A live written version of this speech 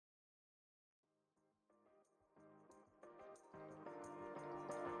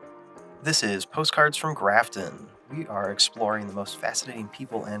This is Postcards from Grafton. We are exploring the most fascinating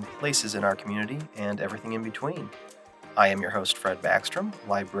people and places in our community and everything in between. I am your host, Fred Backstrom,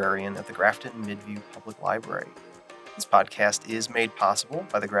 librarian at the Grafton Midview Public Library. This podcast is made possible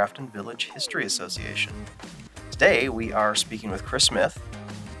by the Grafton Village History Association. Today, we are speaking with Chris Smith,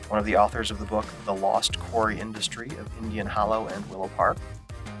 one of the authors of the book The Lost Quarry Industry of Indian Hollow and Willow Park,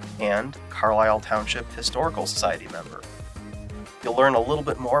 and Carlisle Township Historical Society member. You'll learn a little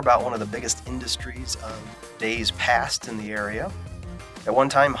bit more about one of the biggest industries of days past in the area. At one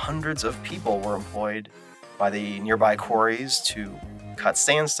time, hundreds of people were employed by the nearby quarries to cut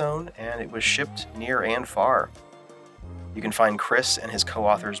sandstone, and it was shipped near and far. You can find Chris and his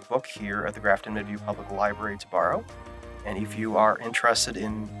co-author's book here at the Grafton Midview Public Library to borrow. And if you are interested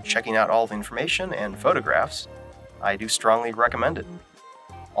in checking out all the information and photographs, I do strongly recommend it.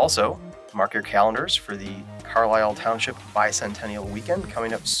 Also, mark your calendars for the Carlisle Township Bicentennial Weekend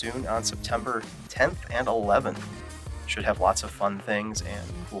coming up soon on September 10th and 11th. Should have lots of fun things and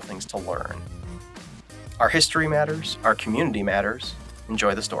cool things to learn. Our history matters, our community matters.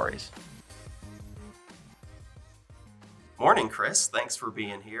 Enjoy the stories. Morning, Chris. Thanks for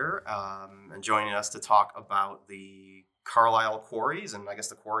being here and joining us to talk about the Carlisle quarries and I guess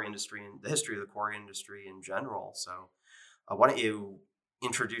the quarry industry and the history of the quarry industry in general. So why don't you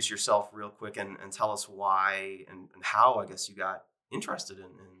introduce yourself real quick and tell us why and how, I guess, you got interested in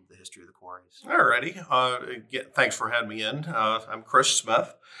the history of the quarries. Alrighty. Thanks for having me in. I'm Chris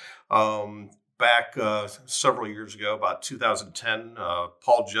Smith. Back several years ago, about 2010,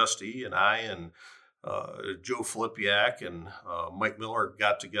 Paul Justy and I and Joe Filipiak and Mike Miller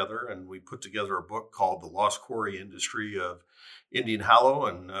got together and we put together a book called The Lost Quarry Industry of Indian Hollow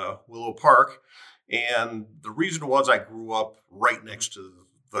and Willow Park. And the reason was I grew up right next to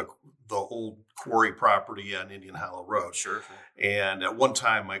the old quarry property on Indian Hollow Road. Sure. And at one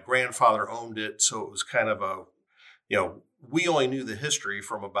time, my grandfather owned it. So it was kind of we only knew the history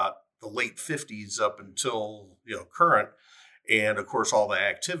from about the late 50s up until, current. And of course, all the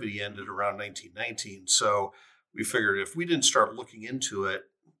activity ended around 1919. So we figured if we didn't start looking into it,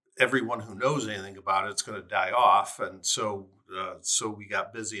 everyone who knows anything about it's going to die off. And so we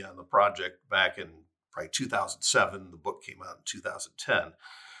got busy on the project back in probably 2007. The book came out in 2010.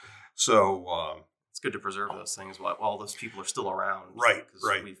 So it's good to preserve those things while those people are still around. Right.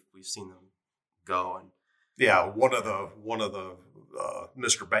 We've seen them go. And yeah, one of the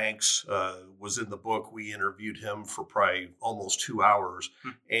Mr. Banks was in the book. We interviewed him for probably almost 2 hours,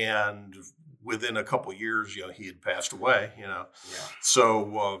 and within a couple of years, he had passed away. Yeah.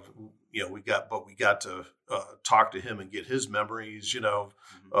 So we got to talk to him and get his memories.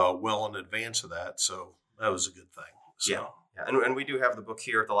 Well in advance of that. So that was a good thing. So. Yeah. And we do have the book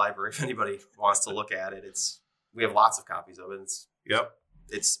here at the library. If anybody wants to look at it, we have lots of copies of it.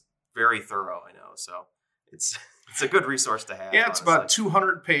 It's very thorough. I know. So it's a good resource to have. Yeah, it's honestly about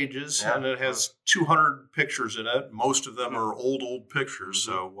 200 pages, and it has 200 pictures in it. Most of them are old pictures.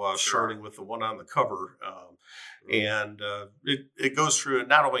 So starting with the one on the cover, and it goes through. It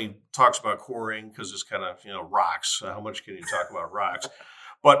not only talks about quarrying because it's kind of rocks. How much can you talk about rocks?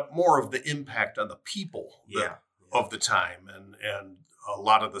 But more of the impact on the people of the time, and a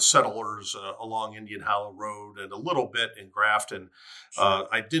lot of the settlers along Indian Hollow Road and a little bit in Grafton. Sure.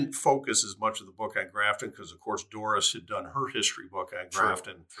 I didn't focus as much of the book on Grafton because, of course, Doris had done her history book on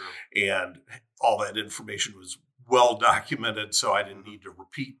Grafton. True. And all that information was well documented, so I didn't need to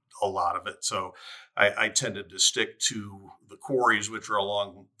repeat a lot of it. So I tended to stick to the quarries, which are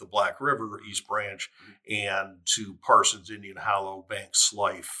along the Black River, East Branch, and to Parsons, Indian Hollow, Banks,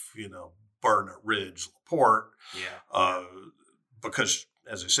 Life, Barnett Ridge, LaPorte. Yeah. Because,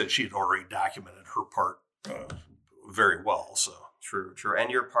 as I said, she had already documented her part very well. So True. And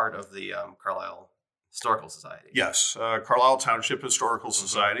you're part of the Carlisle Historical Society. Yes, Carlisle Township Historical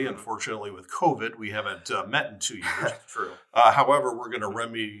Society. Mm-hmm. Unfortunately, with COVID, we haven't met in 2 years. True. However, we're going to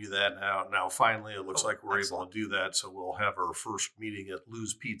remedy that now. Now, finally, it looks like we're able to do that. So we'll have our first meeting at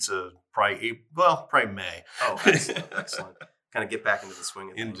Lou's Pizza probably May. Oh, excellent. Kind of get back into the swing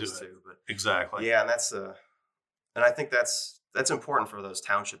of things too. But exactly. Yeah, and I think that's important for those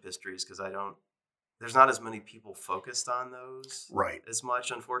township histories because there's not as many people focused on those as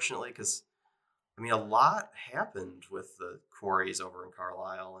much, unfortunately, because a lot happened with the quarries over in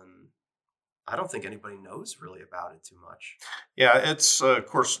Carlisle, and I don't think anybody knows really about it too much. Yeah, it's, of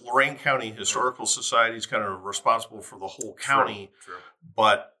course, Lorain County Historical Society is kind of responsible for the whole county, True.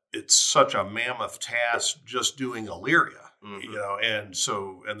 But it's such a mammoth task just doing Elyria.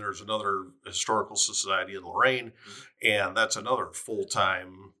 and there's another historical society in Lorain, and that's another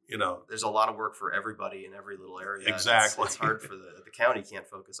full-time, There's a lot of work for everybody in every little area. Exactly. It's hard for the county can't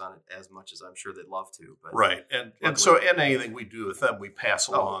focus on it as much as I'm sure they'd love to. But right. And anything we do with them, we pass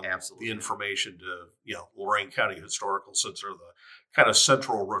along the information to, Lorain County Historical, since they're the kind of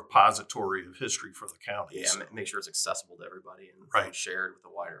central repository of history for the county. Yeah, so make sure it's accessible to everybody and shared with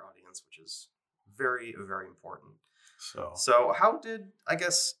a wider audience, which is very, very important. So how did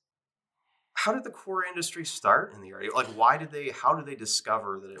the quarry industry start in the area? Like, how did they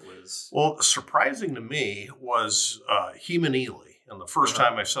discover that it was? Well, surprising to me was Heman Ely. And the first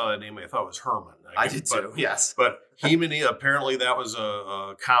time I saw that name, I thought it was Herman. I did too, yes. But Heman Ely, apparently that was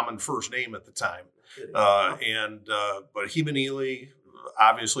a common first name at the time. But Heman Ely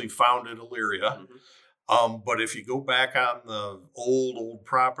obviously founded Elyria. Mm-hmm. But if you go back on the old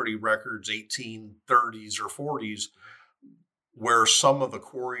property records, 1830s or 40s, where some of the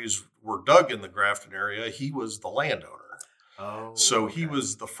quarries were dug in the Grafton area, he was the landowner. So he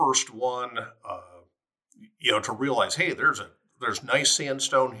was the first one, to realize, hey, there's nice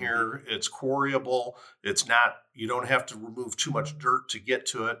sandstone here. It's quarryable. It's not. You don't have to remove too much dirt to get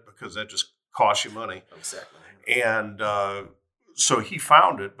to it because that just costs you money. Exactly. And so he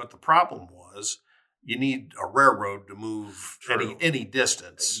found it, but the problem was you need a railroad to move any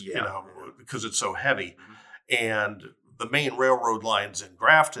distance, because it's so heavy. Mm-hmm. And the main railroad lines in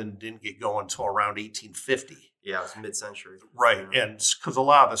Grafton didn't get going until around 1850. Yeah, it was mid-century. Right, and because a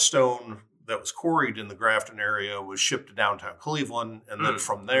lot of the stone that was quarried in the Grafton area was shipped to downtown Cleveland, and then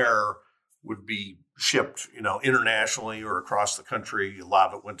from there would be shipped, internationally or across the country. A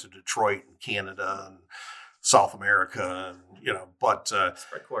lot of it went to Detroit and Canada and South America, and but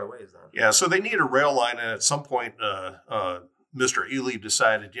spread quite a ways then. Yeah, so they needed a rail line, and at some point, Mr. Ely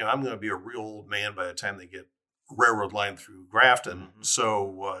decided, I'm going to be a real old man by the time they get railroad line through Grafton. Mm-hmm.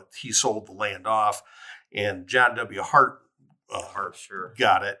 So he sold the land off, and John W. Hart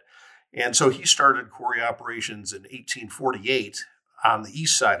got it. And so he started quarry operations in 1848 on the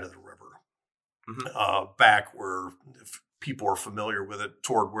east side of the river, back where, if people are familiar with it,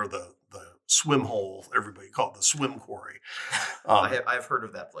 toward where the swim hole, everybody called the swim quarry. I've heard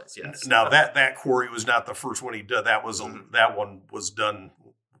of that place, yes. Now, that quarry was not the first one he did. That one was done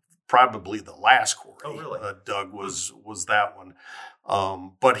probably the last quarry. Oh, really? Doug was that one.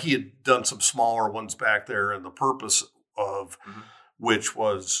 But he had done some smaller ones back there, and the purpose of which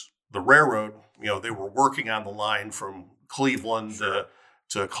was the railroad. They were working on the line from Cleveland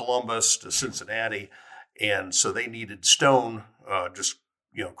to Columbus to Cincinnati, and so they needed stone, just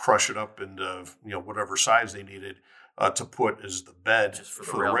crush it up into whatever size they needed to put as the bed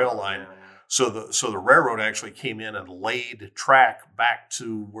for the rail line. Yeah. So the railroad actually came in and laid track back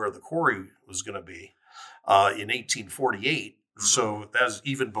to where the quarry was going to be in 1848. Mm-hmm. So that was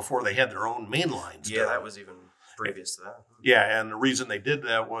even before they had their own main lines. Yeah, that was even previous to that. Yeah, and the reason they did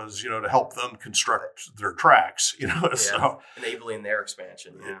that was, to help them construct their tracks, so enabling their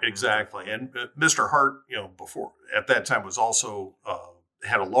expansion. Yeah. Exactly. And Mr. Hart, before at that time was also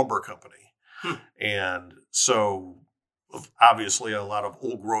had a lumber company. And so obviously a lot of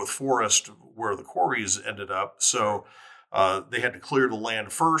old growth forest where the quarries ended up. So they had to clear the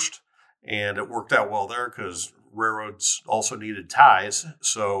land first, and it worked out well there because railroads also needed ties.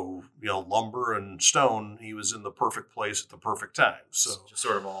 So, lumber and stone, he was in the perfect place at the perfect time. So just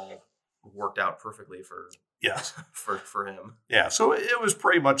sort of all worked out perfectly for him. Yeah. So it was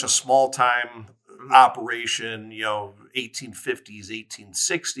pretty much a small time operation, 1850s,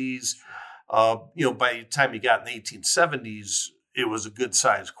 1860s. By the time you got in the 1870s, it was a good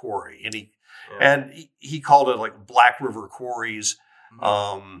sized quarry, and he called it like Black River Quarries.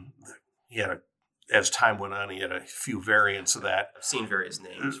 As time went on, he had a few variants of that. I've seen various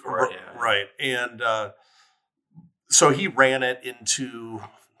names for it. Yeah. Right, and so he ran it into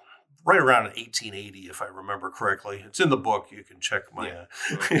right around 1880, if I remember correctly. It's in the book. You can check my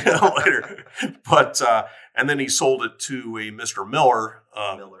later. But and then he sold it to a Mr. Miller.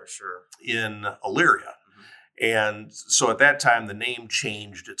 In Elyria. Mm-hmm. And so at that time, the name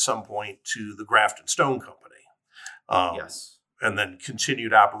changed at some point to the Grafton Stone Company. Yes. And then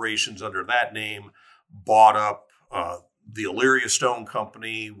continued operations under that name, bought up the Elyria Stone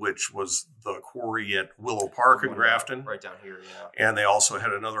Company, which was the quarry at Willow Park in Grafton. Right down here, yeah. And they also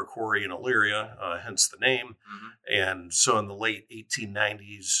had another quarry in Elyria, hence the name. Mm-hmm. And so in the late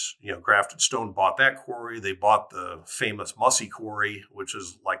 1890s, Grafton Stone bought that quarry. They bought the famous Mussey Quarry, which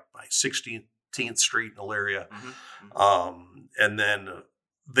is like by 16th Street in Elyria. Mm-hmm. And then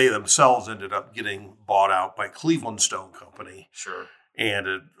they themselves ended up getting bought out by Cleveland Stone Company. Sure. And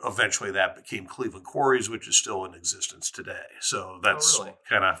eventually that became Cleveland Quarries, which is still in existence today. So that's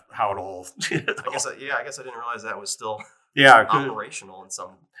kind of how it all. I guess I didn't realize that was still operational in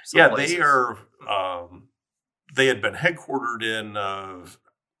some places. They are. They had been headquartered in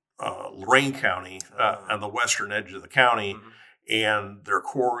Lorain County on the western edge of the county, and their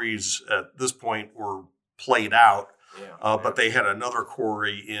quarries at this point were played out. But they had another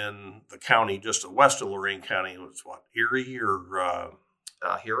quarry in the county just west of Lorain County. It was Erie or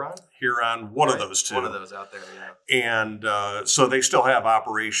Huron? Huron, one of those two. One of those out there, yeah. And so they still have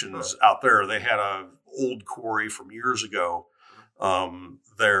operations out there. They had an old quarry from years ago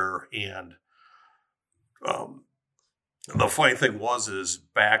there, and the funny thing is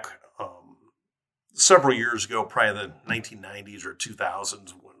back several years ago, probably the 1990s or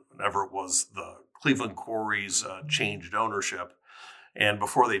 2000s, whenever it was, the Cleveland Quarries changed ownership. And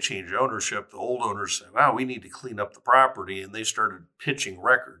before they changed ownership, the old owners said, wow, we need to clean up the property. And they started pitching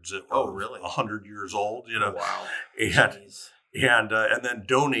records that were 100 years old, Oh, wow. And then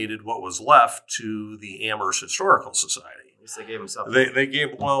donated what was left to the Amherst Historical Society. At least they gave them something.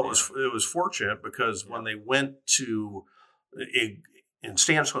 It was fortunate because when they went to in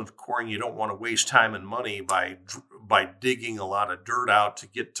sandstone quarrying, you don't want to waste time and money by digging a lot of dirt out to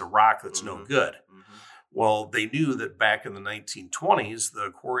get to rock that's no good. Well, they knew that back in the 1920s,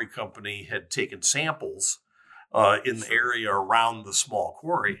 the quarry company had taken samples in the area around the small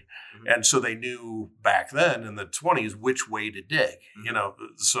quarry. And so they knew back then in the 20s which way to dig,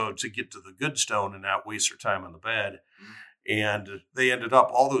 so to get to the good stone and not waste their time on the bad. And they ended up,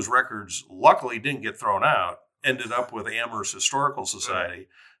 all those records luckily didn't get thrown out, ended up with Amherst Historical Society.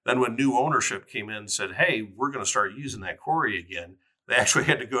 Then when new ownership came in and said, hey, we're going to start using that quarry again, they actually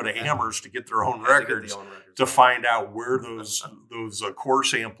had to go to Amherst to get their own records to find out where those core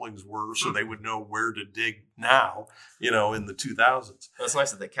samplings were, so they would know where to dig now, in the 2000s. It's nice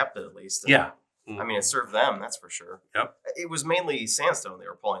that they kept it at least. Yeah. I mean, it served them, that's for sure. Yep. It was mainly sandstone they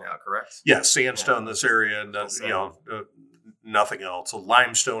were pulling out, correct? Yeah, sandstone this area, and nothing else. So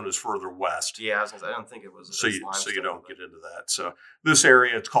limestone is further west. Yeah, I don't think it was. So you don't get into that. So this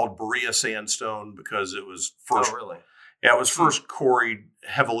area, it's called Berea sandstone because it was first. Oh, really? Yeah, it was first quarried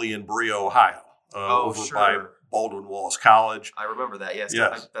heavily in Berea, Ohio, by Baldwin Wallace College. I remember that. Yes.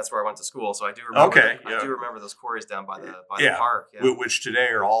 That's where I went to school, so I do remember. Okay, I do remember those quarries down by the park. Yeah. Which today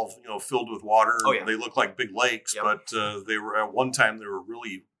are all filled with water. Oh, yeah. They look like big lakes, but they were at one time they were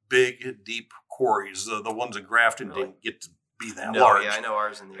really big, deep quarries. The ones in Grafton didn't get to be that large. Yeah, I know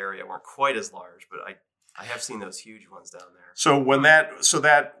ours in the area weren't quite as large, but I have seen those huge ones down there. So when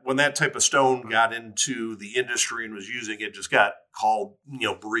that type of stone got into the industry and was using it, just got called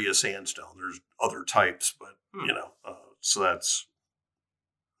Berea sandstone. There's other types, but so that's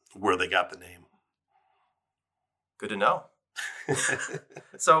where they got the name. Good to know.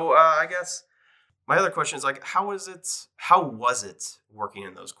 So I guess my other question is how was it working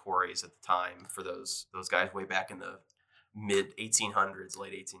in those quarries at the time for those guys way back in the mid 1800s,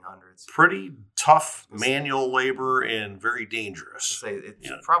 late 1800s? Pretty tough manual labor and very dangerous.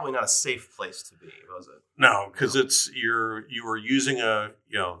 It's probably not a safe place to be, was it? No, because you were using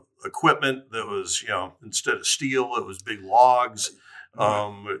equipment that was instead of steel, it was big logs.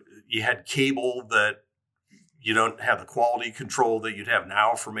 You had cable that you don't have the quality control that you'd have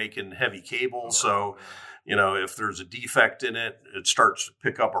now for making heavy cable. So, if there's a defect in it, it starts to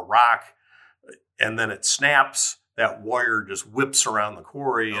pick up a rock, and then it snaps. That wire just whips around the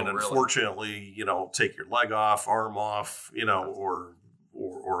quarry, and unfortunately, take your leg off, arm off,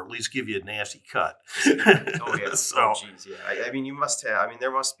 or at least give you a nasty cut. Oh yeah. Geez, yeah. I mean, you must have. I mean,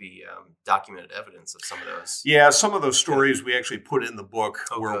 there must be documented evidence of some of those. Yeah, some of those stories we actually put in the book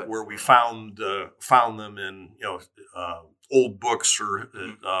where we found them in old books or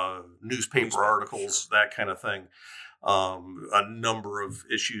newspaper articles, that kind of thing. A number of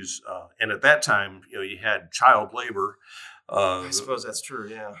issues, and at that time, you had child labor. I suppose that's true,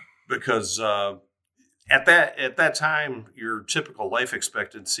 yeah. Because at that time, your typical life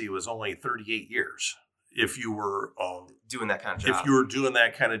expectancy was only 38 years. If you were doing that kind of job. If you were doing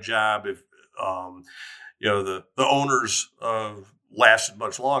that kind of job, if the owners lasted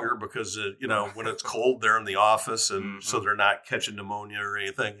much longer because when it's cold, they're in the office, and so they're not catching pneumonia or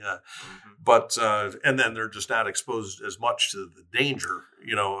anything. But and then they're just not exposed as much to the danger,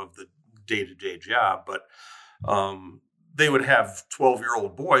 of the day-to-day job. But they would have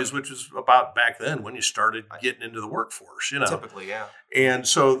 12-year-old boys, which was about back then when you started getting into the workforce. Typically, yeah. And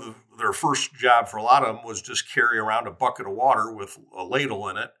so their first job for a lot of them was just carry around a bucket of water with a ladle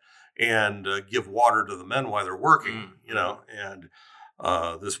in it and give water to the men while they're working. And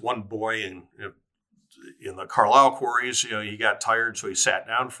this one boy, and in the Carlisle quarries, he got tired, so he sat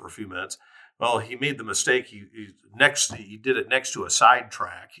down for a few minutes. Well, he made the mistake. He did it next to a side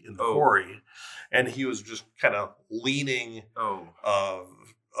track in the quarry, and he was just kind of leaning.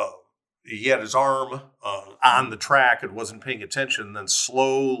 He had his arm on the track and wasn't paying attention. Then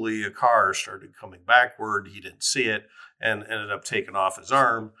slowly a car started coming backward. He didn't see it and ended up taking off his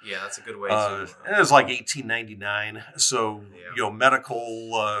arm. Yeah, that's a good way to... It was like 1899. So,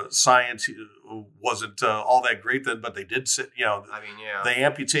 medical science wasn't all that great then, but they did sit, they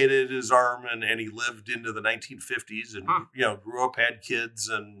amputated his arm and he lived into the 1950s and, grew up, had kids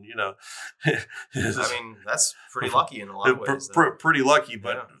and, that's pretty lucky in a lot of ways. Pretty lucky,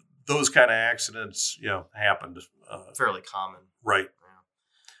 but those kind of accidents, happened. Fairly common. Right.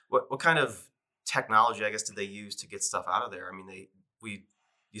 Yeah. What kind of technology, I guess, did they use to get stuff out of there? I mean,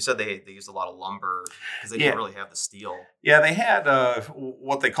 you said they used a lot of lumber because they didn't really have the steel. Yeah, they had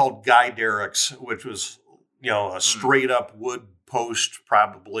what they called guy derricks, which was, a straight up wood post,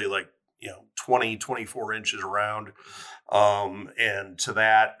 probably like, 20, 24 inches around. And to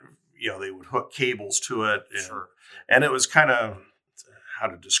that, they would hook cables to it. And it was kind of, how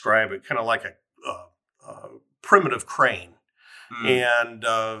to describe it, kind of like a primitive crane. And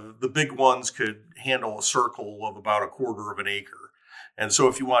the big ones could handle a circle of about 1/4 of an acre. And so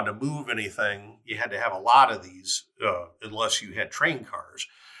if you wanted to move anything, you had to have a lot of these, unless you had train cars.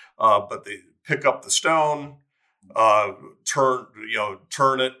 But they pick up the stone, turn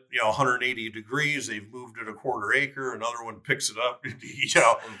it, 180 degrees. They've moved it 1/4 acre. Another one picks it up,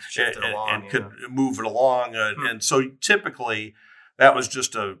 and could move it along. And so typically that was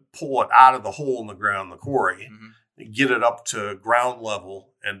just to pull it out of the hole in the ground, the quarry, get it up to ground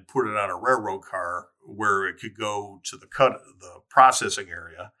level and put it on a railroad car where it could go to the processing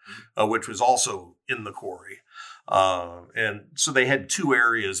area, which was also in the quarry. And so they had 2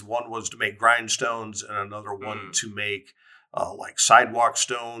 areas. One was to make grindstones and another one to make like sidewalk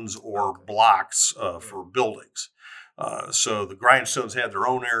stones or blocks for buildings. So the grindstones had their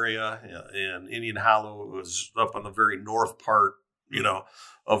own area, and Indian Hollow was up on the very north part,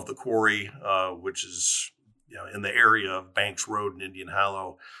 of the quarry, which is, in the area of Banks Road and Indian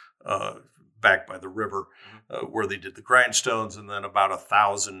Hollow, back by the river, where they did the grindstones. And then about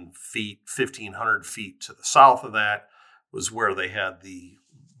 1,000 feet, 1,500 feet to the south of that was where they had the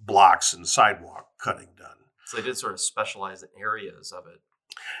blocks and sidewalk cutting done. So they did sort of specialize in areas of it.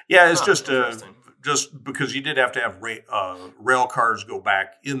 Yeah, it's just because you did have to have rail cars go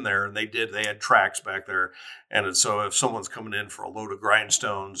back in there, and they had tracks back there. And so if someone's coming in for a load of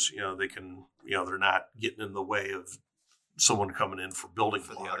grindstones, they can, they're not getting in the way of someone coming in for building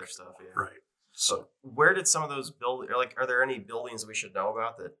for the other stuff. Yeah. Right. So where did some of those are there any buildings we should know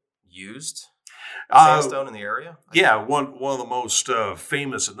about that used sandstone in the area? One of the most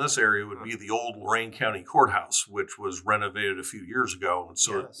famous in this area would be the old Lorain County Courthouse, which was renovated a few years ago, and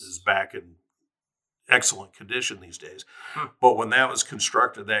so it is back in excellent condition these days. But when that was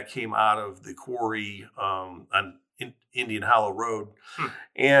constructed, that came out of the quarry on Indian Hollow Road,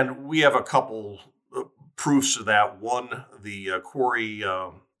 and we have a couple proofs of that. One, the quarry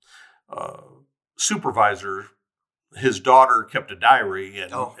supervisor, his daughter kept a diary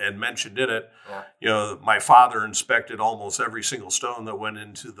and mentioned in it, my father inspected almost every single stone that went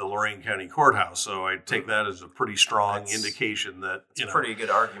into the Lorain County Courthouse. So I take that as a pretty strong indication that, a pretty good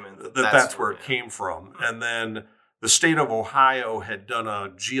argument that's where it came from. And then the state of Ohio had done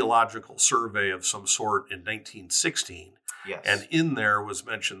a geological survey of some sort in 1916. Yes. And in there was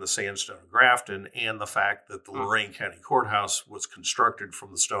mentioned the sandstone of Grafton and the fact that the Lorain County Courthouse was constructed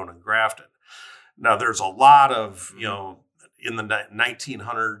from the stone in Grafton. Now, there's a lot of, in the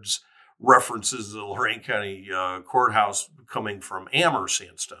 1900s references to the Lorain County Courthouse coming from Amherst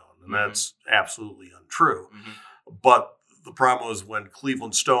sandstone, and that's absolutely untrue. But the problem was when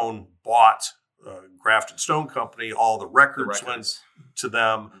Cleveland Stone bought Grafton Stone Company, all the records went to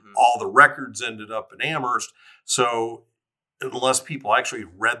them. All the records ended up in Amherst. So unless people actually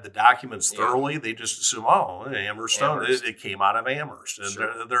read the documents thoroughly, they just assume, Amherst Stone, it came out of Amherst.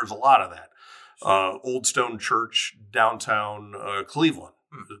 And there's a lot of that. Old Stone Church, downtown Cleveland,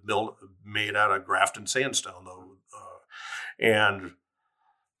 built made out of Grafton sandstone, though. And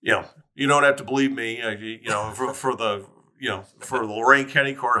you don't have to believe me. For the Lorain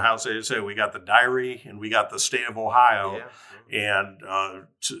County Courthouse, they say we got the diary and we got the state of Ohio, and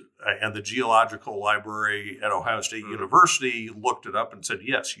the Geological Library at Ohio State University looked it up and said,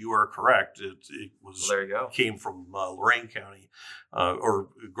 yes, you are correct. It was there you go. Came from Lorain County.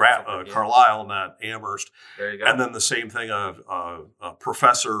 Carlisle, not Amherst. There you go. And then the same thing, a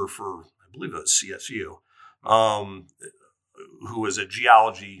professor for, I believe it was CSU, who was a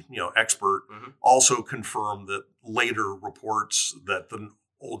geology expert, also confirmed that later reports that the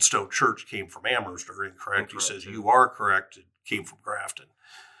Old Stone Church came from Amherst are incorrect. He says, you are correct. It came from Grafton.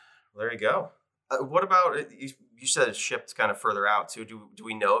 There you go. What about, you said it's shipped kind of further out too. Do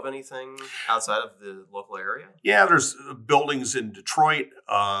we know of anything outside of the local area? Yeah, there's buildings in Detroit,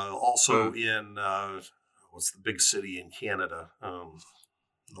 also in, what's the big city in Canada,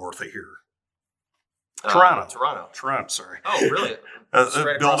 north of here? Toronto, sorry. Oh, really?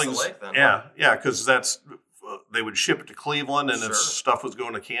 Right buildings, across the lake then? Yeah, because that's, they would ship it to Cleveland, and if stuff was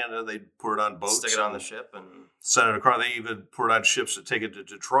going to Canada, they'd put it on boats. Stick it on the ship and send it across. They even put it on ships to take it to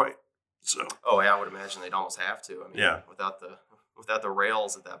Detroit. So. Oh yeah, I would imagine they'd almost have to. I mean, without the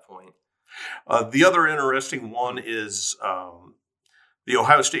rails at that point. The other interesting one is the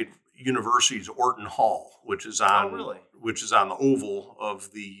Ohio State University's Orton Hall, which is on the oval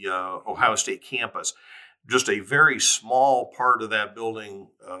of the Ohio State campus. Just a very small part of that building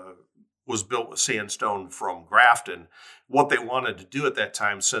was built with sandstone from Grafton. What they wanted to do at that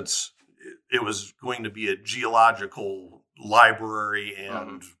time, since it was going to be a geological library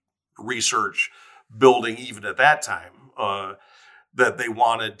and research building even at that time, that they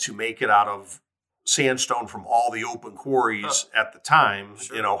wanted to make it out of sandstone from all the open quarries at the time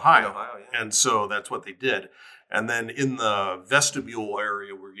in Ohio. And so that's what they did. And then in the vestibule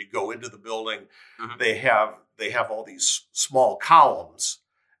area where you go into the building, they have all these small columns,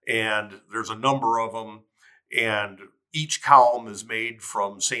 and there's a number of them, and each column is made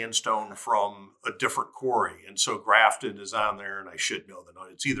from sandstone from a different quarry. And so Grafton is on there, and I should know the number.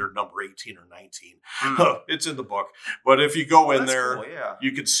 It's either number 18 or 19. It's in the book. But if you go in there, cool,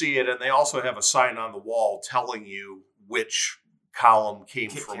 you can see it. And they also have a sign on the wall telling you which column came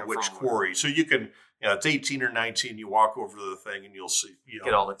from which quarry. So you can, it's 18 or 19. You walk over to the thing and you'll see,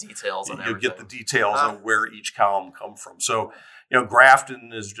 get all the details on everything. You'll get the details on where each column come from. So,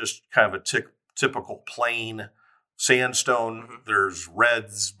 Grafton is just kind of a typical plain sandstone. There's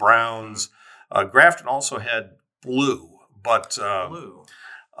reds, browns. Grafton also had blue, but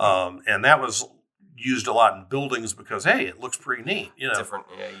and that was used a lot in buildings because it looks pretty neat. Different,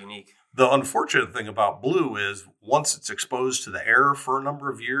 unique. The unfortunate thing about blue is once it's exposed to the air for a number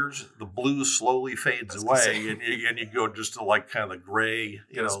of years, the blue slowly fades away, and you go just to like kind of the gray,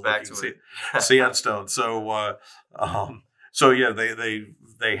 back to sandstone. So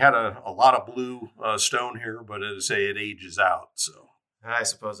they had a lot of blue stone here, but as I say, it ages out. So I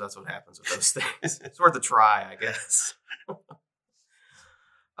suppose that's what happens with those things. It's worth a try, I guess.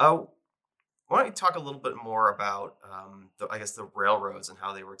 Why don't you talk a little bit more about the railroads and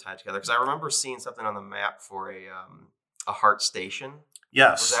how they were tied together? Because I remember seeing something on the map for a Hart station.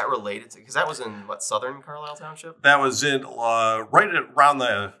 Yes. Was that related to? Because that was in southern Carlisle Township. That was in right around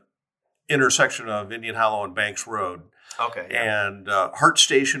the intersection of Indian Hollow and Banks Road. Okay. Yeah. And Hart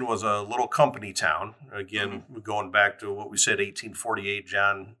Station was a little company town. Again, going back to what we said, 1848,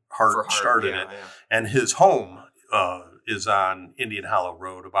 John Hart started it. Yeah. And his home is on Indian Hollow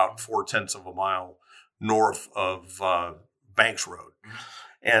Road, about 0.4 of a mile north of Banks Road.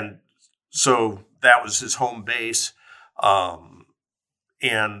 And so that was his home base.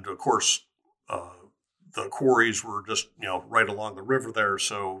 And of course, the quarries were just, right along the river there.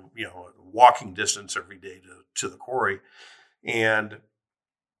 So, walking distance every day to the quarry. And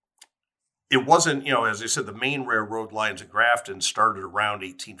it wasn't, as I said, the main railroad lines at Grafton started around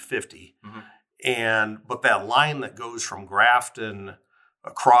 1850. But that line that goes from Grafton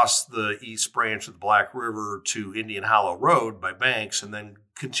across the east branch of the Black River to Indian Hollow Road by Banks and then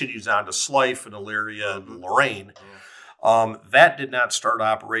continues on to Slife and Elyria and Lorain, that did not start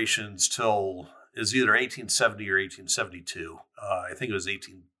operations till is either 1870 or 1872. I think it was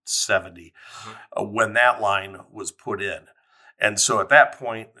 1870 when that line was put in. And so at that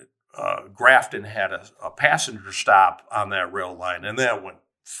point, Grafton had a passenger stop on that rail line, and that went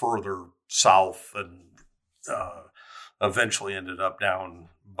further south and eventually ended up down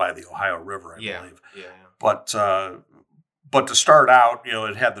by the Ohio River, I believe. Yeah. But to start out,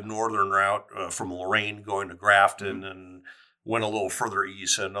 it had the northern route from Lorain going to Grafton and went a little further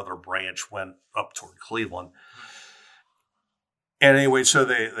east. Another branch went up toward Cleveland. And anyway, so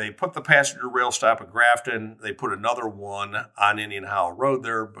they put the passenger rail stop at Grafton. They put another one on Indian Hollow Road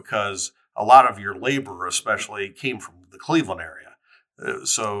there because a lot of your labor, especially, came from the Cleveland area.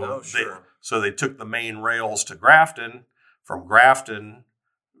 So they took the main rails to Grafton. From Grafton,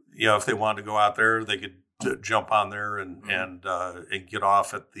 if they wanted to go out there, they could jump on there and get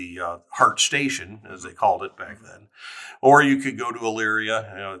off at the Hart Station, as they called it back then. Or you could go to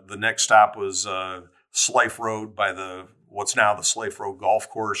Elyria. The next stop was Slife Road by what's now the Slife Road Golf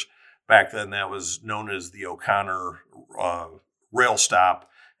Course. back then that was known as the O'Connor rail stop,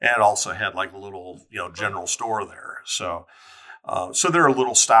 and it also had like a little general store there. So there are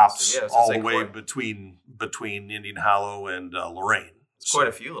little stops all the way between Indian Hollow and Lorain. It's quite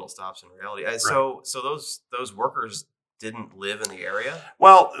a few little stops in reality. Right. So those workers didn't live in the area?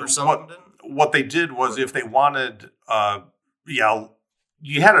 Well, or some of them didn't? What they did was if they wanted,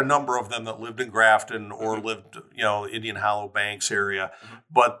 you had a number of them that lived in Grafton or lived, Indian Hollow, Banks area,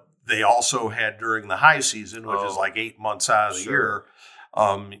 but they also had during the high season, which is like 8 months out of the year,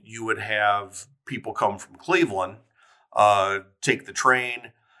 you would have people come from Cleveland, take the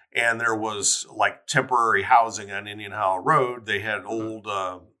train, and there was like temporary housing on Indian Hollow Road. They had old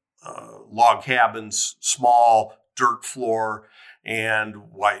log cabins, small dirt floor, and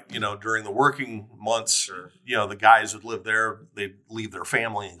during the working months, the guys would live there. They'd leave their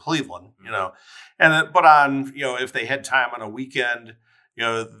family in Cleveland, and then, but on if they had time on a weekend,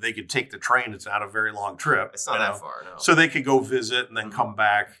 they could take the train. It's not a very long trip. It's not that far, no. So they could go visit and then come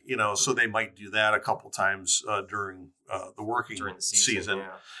back. So they might do that a couple times during the working season.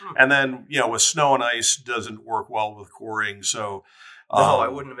 Yeah. And then with snow and ice doesn't work well with quarrying. So. No, I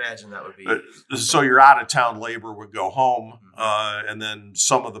wouldn't imagine that would be. So your out-of-town labor would go home, and then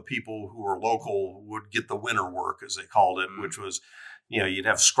some of the people who were local would get the winter work, as they called it, which was, you'd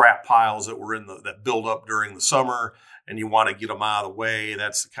have scrap piles that were that build up during the summer, and you want to get them out of the way.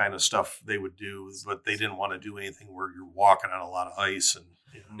 That's the kind of stuff they would do, but they didn't want to do anything where you're walking on a lot of ice. And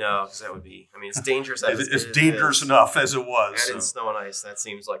no, because that would be. I mean, it's dangerous. It's dangerous enough as it was. Add in snow and ice. That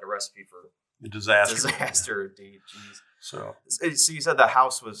seems like a recipe for disaster. Indeed. Jeez. So you said the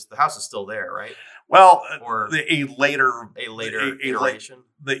house is still there, right? Well, or a later iteration.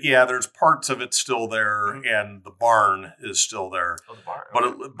 There's parts of it still there, and the barn is still there. Oh, the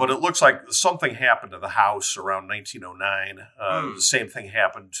barn. But it looks like something happened to the house around 1909. The same thing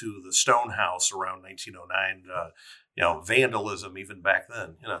happened to the stone house around 1909. Vandalism even back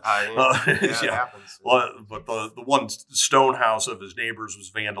then. It happens. But the one stone house of his neighbors was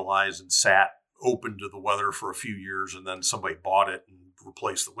vandalized and sat open to the weather for a few years, and then somebody bought it and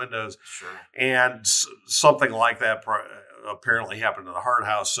replaced the windows. Sure. And something like that apparently happened to the Hart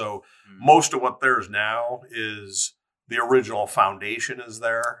House. So most of what there's now is the original foundation is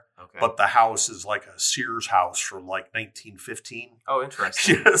there, but the house is like a Sears house from like 1915. Oh,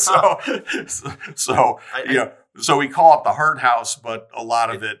 interesting. So we call it the Hart House, but a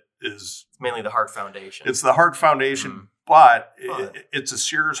lot of it is mainly the Hart Foundation. It's the Hart Foundation, but it's a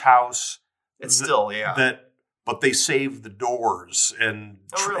Sears house. It's still, but they saved the doors and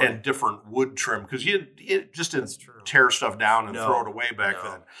different wood trim because you just didn't tear stuff down and throw it away back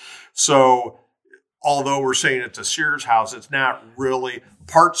then. So although we're saying it's a Sears house, it's not really.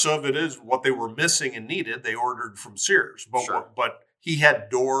 Parts of it is what they were missing and needed. They ordered from Sears, but he had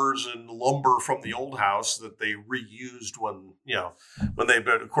doors and lumber from the old house that they reused when they.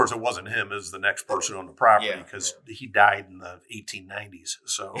 But of course, it wasn't him; it was the next person on the property because he died in the 1890s.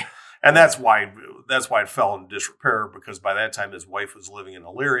 So. And that's why it fell in disrepair, because by that time his wife was living in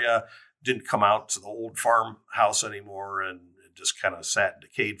Elyria, didn't come out to the old farmhouse anymore, and it just kind of sat and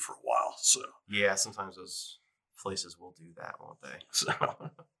decayed for a while. So sometimes those places will do that, won't they? So,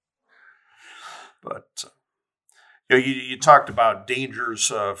 but you talked about dangers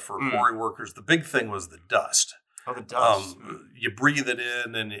for quarry workers. The big thing was the dust. Oh, the dust. You breathe it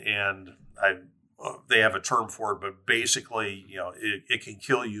in, and they have a term for it, but basically, it can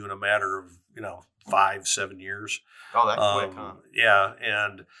kill you in a matter of 5-7 years. Oh, that's quick, huh? Yeah,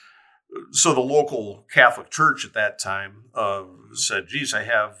 and so the local Catholic Church at that time said, "Geez, I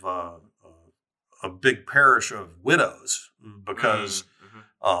have a big parish of widows because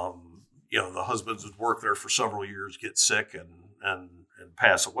the husbands would work there for several years, get sick, and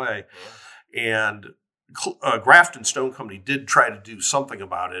pass away, and." Grafton Stone Company did try to do something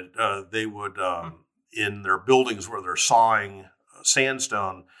about it. They would, in their buildings where they're sawing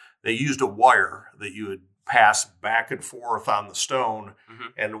sandstone, they used a wire that you would pass back and forth on the stone.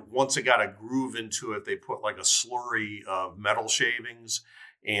 And once it got a groove into it, they put like a slurry of metal shavings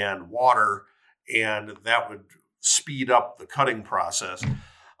and water, and that would speed up the cutting process.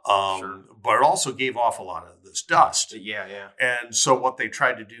 But it also gave off a lot of this dust. Yeah. And so what they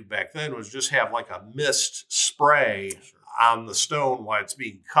tried to do back then was just have like a mist spray on the stone while it's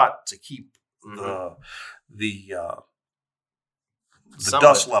being cut to keep the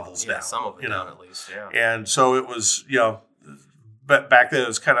dust levels down. Some of it down at least, And so it was, back then it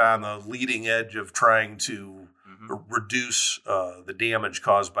was kind of on the leading edge of trying to reduce the damage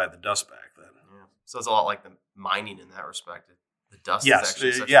caused by the dust back then. Yeah. So it's a lot like the mining in that respect. The dust is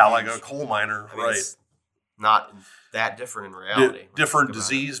actually like a coal miner, right? not that different in reality. Different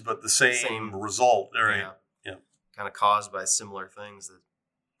disease, but the same result. Right? Yeah. Kind of caused by similar things, the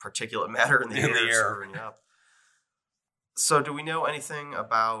particulate matter in the air serving up. So do we know anything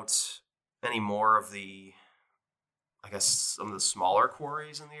about any more of the, I guess, some of the smaller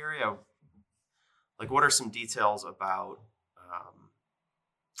quarries in the area? Like, what are some details about,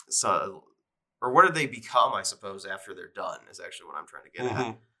 or what did they become, I suppose, after they're done, is actually what I'm trying to get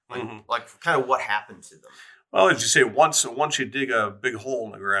at. Like kind of what happened to them. Well, as you say, once you dig a big hole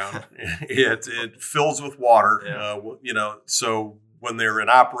in the ground, it fills with water. Yeah. So when they're in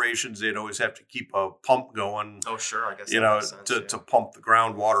operations, they'd always have to keep a pump going. Oh, sure, I guess to pump the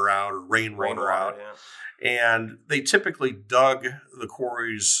groundwater out or rainwater out. Yeah. And they typically dug the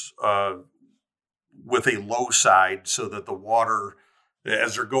quarries with a low side so that the water,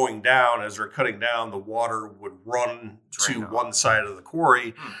 as they're going down, as they're cutting down, the water would run to one side of the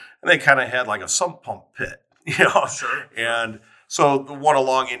quarry, and they kind of had like a sump pump pit. Sure. And so the one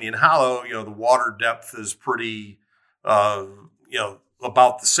along Indian Hollow, the water depth is pretty,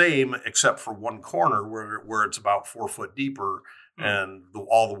 about the same, except for one corner where it's about 4 foot deeper, and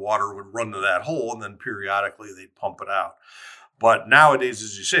all the water would run to that hole, and then periodically they'd pump it out. But nowadays,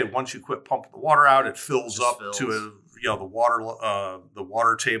 as you say, once you quit pumping the water out, it fills to the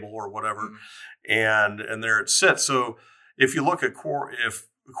water table or whatever, and there it sits. So if you look at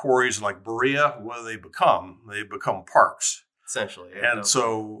quarries like Berea, what do they become? They become parks. Essentially. And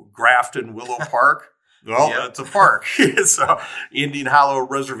so Grafton Willow Park, that's a park. So Indian Hollow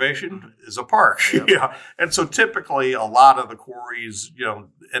Reservation is a park. Yep. And so typically a lot of the quarries,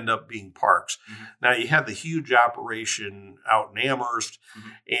 end up being parks. Now you had the huge operation out in Amherst,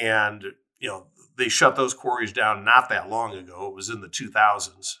 and, they shut those quarries down not that long ago. It was in the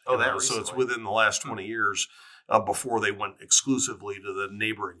 2000s. So it's within the last 20 years. Before they went exclusively to the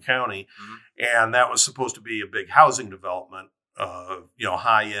neighboring county. And that was supposed to be a big housing development,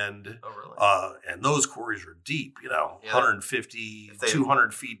 high end. Oh, really? And those quarries are deep, 150,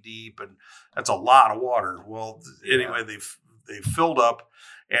 200 feet deep, and that's a lot of water. Well, anyway, they filled up,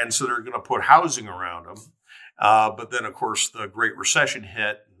 and so they're going to put housing around them. But then, of course, the Great Recession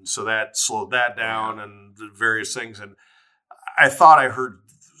hit, and so that slowed that down and the various things. And I thought I heard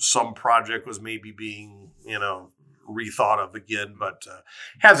some project was maybe being, rethought of again, but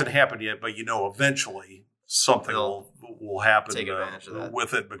hasn't happened yet. But, eventually something will happen take advantage of that.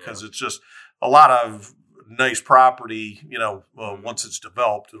 With it, because it's just a lot of nice property, once it's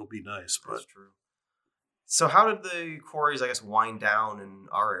developed, it'll be nice. But that's true. So how did the quarries, I guess, wind down in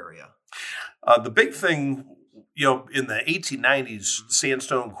our area? The big thing, in the 1890s,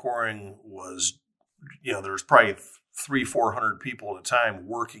 sandstone quarrying was, there was probably 300-400 people at a time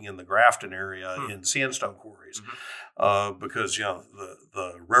working in the Grafton area in sandstone quarries, because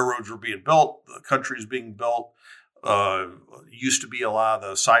the railroads were being built, the country's being built. Used to be a lot of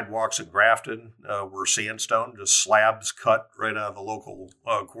the sidewalks in Grafton were sandstone, just slabs cut right out of the local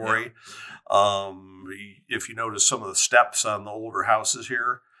quarry. If you notice some of the steps on the older houses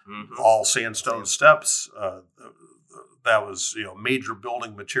here, all sandstone steps. That was, major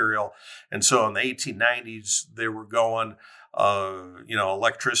building material. And so in the 1890s, they were going,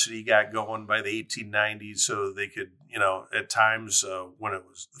 electricity got going by the 1890s, so they could, at times when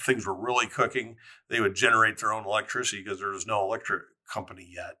things were really cooking, they would generate their own electricity because there was no electric company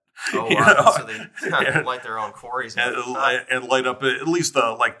yet. Oh, wow. So they light their own quarries and light up at least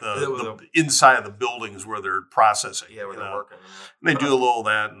the inside of the buildings where they're processing. Yeah, where they're working. And they do a little of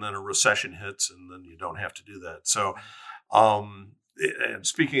that, and then a recession hits, and then you don't have to do that. So, and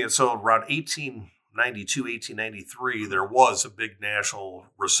speaking of, so around 1892, 1893, there was a big national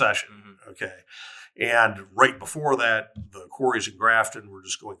recession. Okay. And right before that, the quarries in Grafton were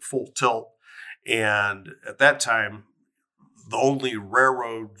just going full tilt. And at that time, the only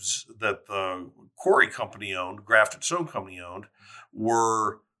railroads that the quarry company owned, Grafton Stone Company owned,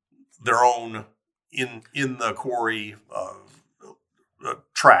 were their own in the quarry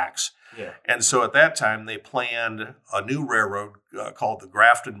tracks. Yeah. And so at that time, they planned a new railroad called the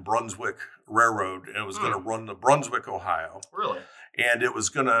Grafton Brunswick Railroad, and it was going to run to Brunswick, Ohio. Really? And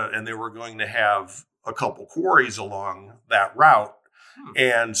they were going to have a couple quarries along that route.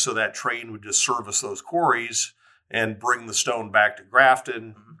 And so that train would just service those quarries and bring the stone back to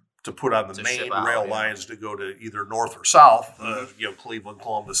Grafton to put on the main rail lines to go to either north or south, Cleveland,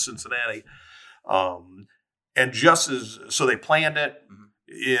 Columbus, Cincinnati. And so they planned it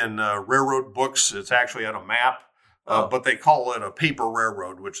in railroad books. It's actually on a map, but they call it a paper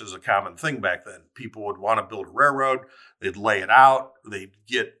railroad, which is a common thing back then. People would want to build a railroad. They'd lay it out. They'd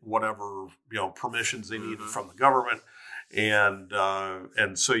get whatever, permissions they needed from the government.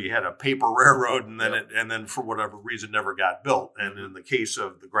 and so you had a paper railroad, and then and then for whatever reason never got built. And in the case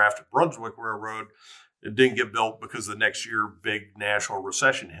of the Grafton Brunswick Railroad, it didn't get built because the next year big national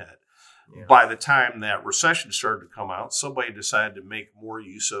recession hit. Yeah. By the time that recession started to come out, somebody decided to make more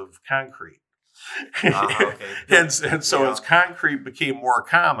use of concrete. Okay. and so as concrete became more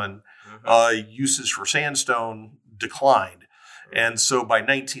common, uses for sandstone declined. And so by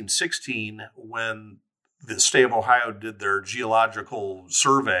 1916, when the state of Ohio did their geological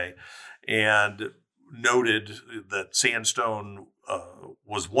survey and noted that sandstone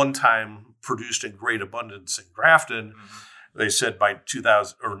was one time produced in great abundance in Grafton, they said by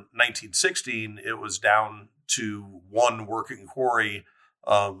 1916 it was down to one working quarry,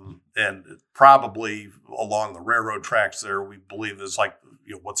 and probably along the railroad tracks there, we believe is like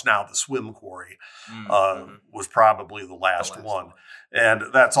what's now the Swim Quarry, was probably the last one. And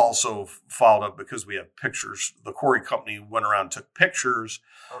that's also followed up because we have pictures. The quarry company went around and took pictures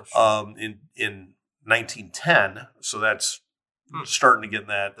in 1910, so that's starting to get in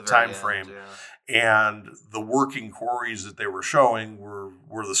that time frame. And the working quarries that they were showing were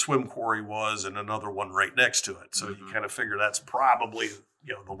where the Swim Quarry was, and another one right next to it. So you kind of figure that's probably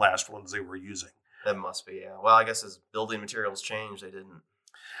the last ones they were using. That must be, yeah. Well, I guess as building materials changed,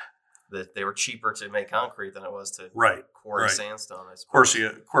 they were cheaper to make concrete than it was to quarry sandstone. I suppose.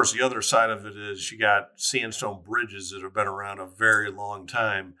 Of course, the other side of it is you got sandstone bridges that have been around a very long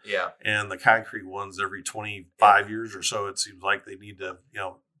time. Yeah. And the concrete ones every 25 years or so, it seems like they need to,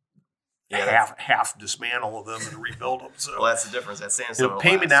 half dismantle them and rebuild them. So well, that's the difference. That sandstone.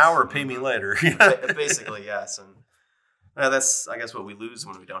 Pay me now or pay me later. Basically, yes. And that's, I guess, what we lose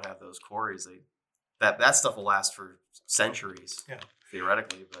when we don't have those quarries. That stuff will last for centuries. Yeah.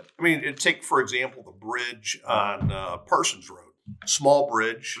 Theoretically, but I mean, take for example the bridge on Parsons Road, small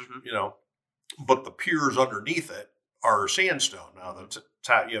bridge, but the piers underneath it are sandstone. Now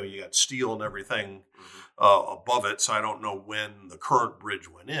you got steel and everything above it, so I don't know when the current bridge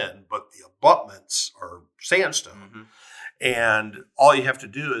went in, but the abutments are sandstone, and all you have to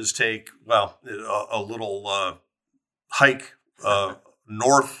do is take a little hike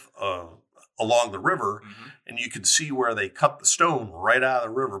north along the river, and you can see where they cut the stone right out of the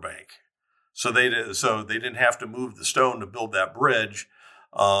riverbank. So they didn't have to move the stone to build that bridge.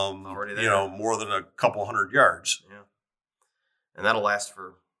 More than a couple hundred yards. Yeah, and that'll last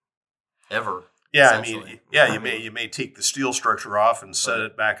for ever. Yeah, I mean, you may take the steel structure off and set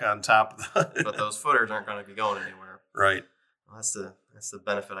it back on top of the. But those footers aren't going to be going anywhere. Right. Well, that's the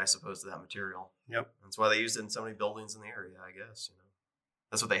benefit, I suppose, to that material. Yep. That's why they used it in so many buildings in the area, I guess.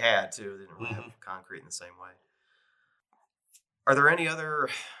 That's what they had, too. They didn't really have concrete in the same way. Are there any other,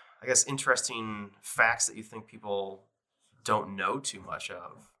 I guess, interesting facts that you think people don't know too much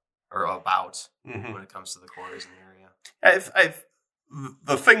of or about when it comes to the quarries in the area?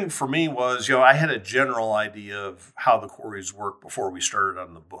 The thing for me was, I had a general idea of how the quarries work before we started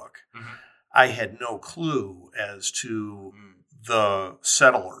on the book. I had no clue as to the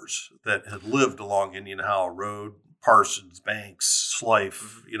settlers that had lived along Indian Hollow Road, Parsons, Banks,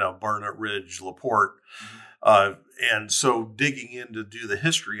 Slife, Barnett Ridge, LaPorte. And so digging in to do the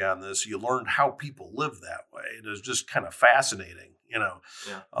history on this, you learned how people live that way. It was just kind of fascinating,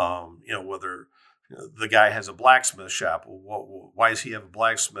 whether the guy has a blacksmith shop. Well, why does he have a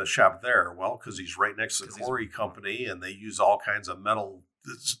blacksmith shop there? Well, because he's right next to the quarry company, and they use all kinds of metal,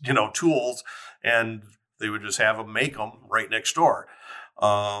 tools, and they would just have them make them right next door.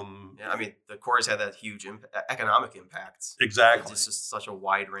 I mean, the quarries had that huge economic impact. Exactly. It's just such a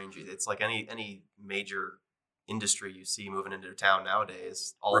wide range. It's like any major industry you see moving into town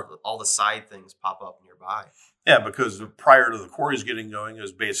nowadays. All the side things pop up nearby. Yeah, because prior to the quarries getting going, it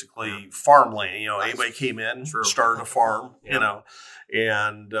was basically farmland. Anybody came in, started a farm. And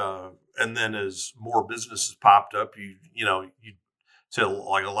then as more businesses popped up, you to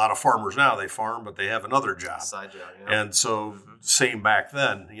like a lot of farmers now, they farm, but they have another job. Side job, And so same back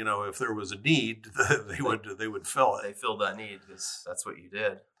then, if there was a need, they would fill it. They filled that need because that's what you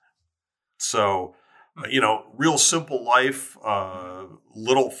did. So, real simple life,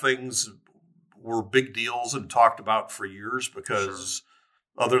 little things were big deals and talked about for years because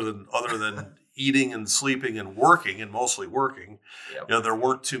other than eating and sleeping and working, and mostly working, there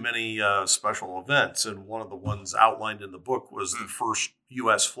weren't too many special events. And one of the ones outlined in the book was the first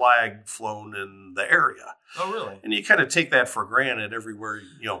U.S. flag flown in the area. Oh, really? And you kind of take that for granted everywhere,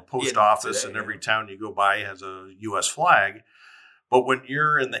 post office today, and every town you go by has a U.S. flag. But when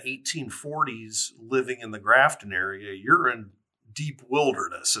you're in the 1840s living in the Grafton area, you're in deep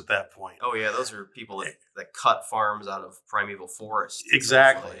wilderness at that point. Oh yeah, those are people that cut farms out of primeval forests.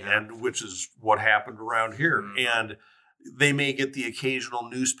 Exactly, and which is what happened around here. And they may get the occasional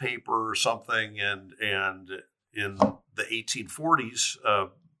newspaper or something, and in the 1840s,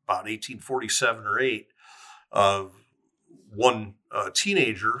 about 1847 or 8, one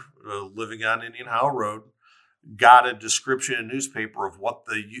teenager living on Indian Howe Road got a description in a newspaper of what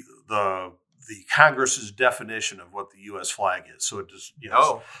the Congress's definition of what the U.S. flag is. So it just,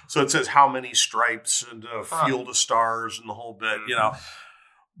 so it says how many stripes and a field of stars and the whole bit,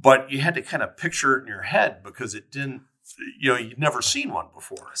 But you had to kind of picture it in your head because it didn't, you'd never seen one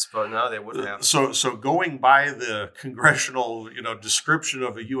before. I suppose no, they wouldn't have. So going by the congressional, description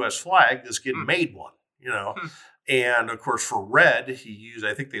of a U.S. flag, this kid made one, And of course, for red, he used,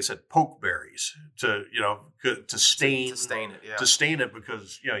 I think they said pokeberries to stain it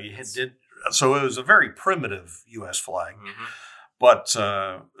because did. So it was a very primitive U.S. flag, but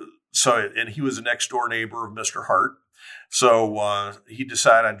and he was a next door neighbor of Mr. Hart. So he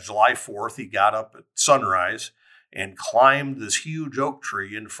decided on July 4th, he got up at sunrise and climbed this huge oak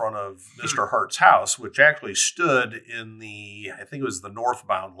tree in front of Mr. Hart's house, which actually stood in I think it was the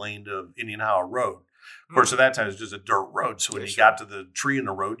northbound lane of Indian Howe Road. Of course, at that time, it was just a dirt road. So when you got to the tree in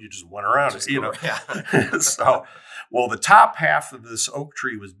the road, you just went around it, Yeah. So, the top half of this oak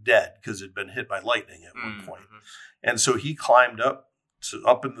tree was dead because it had been hit by lightning at one point. And so he climbed up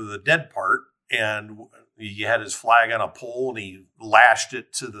into the dead part, and he had his flag on a pole, and he lashed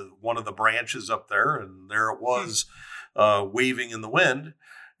it to one of the branches up there, and there it was, waving in the wind.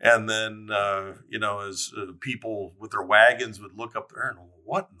 And then, as people with their wagons would look up there and,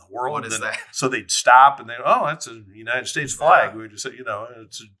 what in the world? What is that? So they'd stop and that's a United States flag. We just say,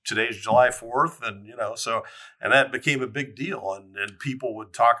 today's July 4th. And, and that became a big deal. And people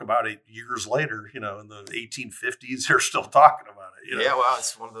would talk about it years later, in the 1850s, they're still talking about it. Yeah, well,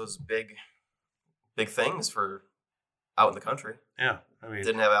 it's one of those big things for out in the country. Yeah. I mean,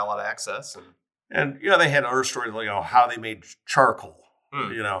 didn't have a lot of access. And they had other stories like, how they made charcoal.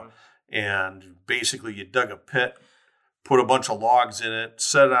 And basically you dug a pit, put a bunch of logs in it,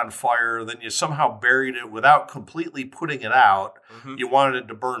 set it on fire, then you somehow buried it without completely putting it out. You wanted it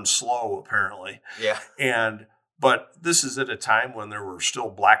to burn slow, apparently. Yeah. But this is at a time when there were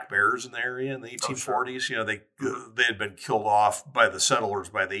still black bears in the area in the 1840s. Sure. They had been killed off by the settlers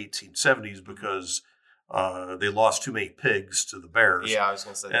by the 1870s because they lost too many pigs to the bears. Yeah, I was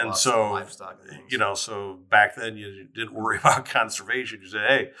going to say. And so, livestock and things. So back then you didn't worry about conservation. You said,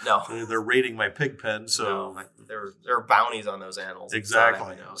 hey, no, they're raiding my pig pen. So there are bounties on those animals.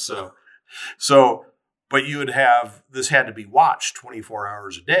 Exactly. So, but you would have, this had to be watched 24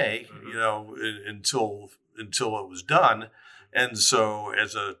 hours a day, until it was done. And so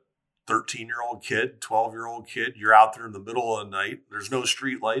as a 13-year-old kid, 12-year-old kid, you're out there in the middle of the night. There's no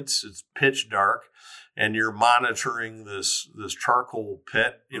street lights. It's pitch dark. And you're monitoring this charcoal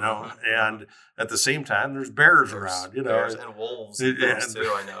pit, and at the same time, there's bears around, bears and wolves and things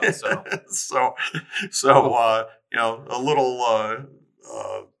too. I know. So a little.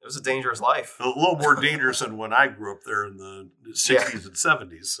 It was a dangerous life. A little more dangerous than when I grew up there in the 60s and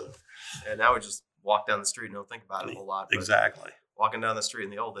 70s. So, and now we just walk down the street and don't think about it a whole lot. Exactly. Walking down the street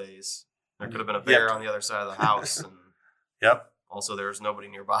in the old days, there could have been a bear on the other side of the house, and also there was nobody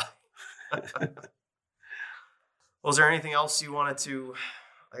nearby. Well, is there anything else you wanted to,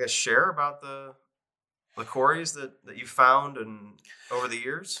 share about the quarries that you found and over the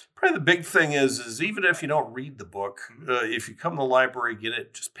years? Probably the big thing is even if you don't read the book, if you come to the library, get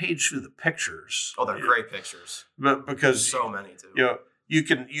it, just page through the pictures. Oh, they're great pictures. But because so many too. You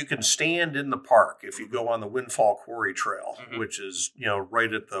can stand in the park if you go on the Windfall Quarry Trail, which is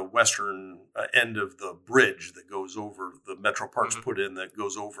right at the western end of the bridge that goes over the Metro Parks put in that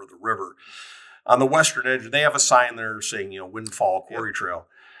goes over the river. On the western edge, they have a sign there saying, Windfall Quarry Trail.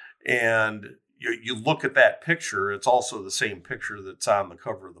 And you look at that picture, it's also the same picture that's on the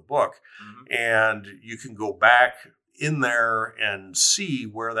cover of the book. And you can go back in there and see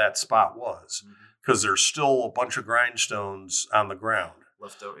where that spot was. Because there's still a bunch of grindstones on the ground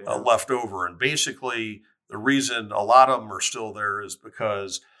left over. And basically, the reason a lot of them are still there is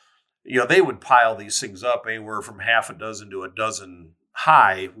because, they would pile these things up anywhere from half a dozen to a dozen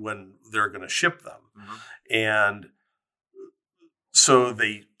high when they're going to ship them. And so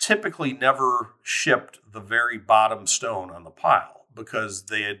they typically never shipped the very bottom stone on the pile because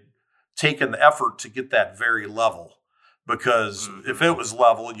they had taken the effort to get that very level. Because if it was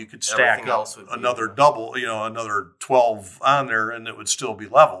level, you could stack up another double, another 12 on there and it would still be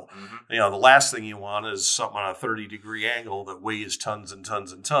level. The last thing you want is something on a 30-degree angle that weighs tons and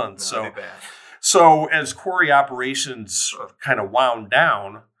tons and tons. That'd be bad. So as quarry operations kind of wound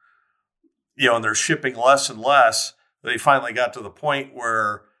down, and they're shipping less and less, they finally got to the point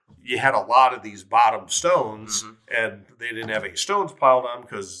where, you had a lot of these bottom stones, and they didn't have any stones piled on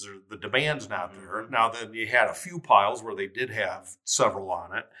because the demand's not there. Now, then you had a few piles where they did have several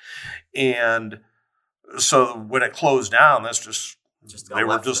on it. And so when it closed down, that's just they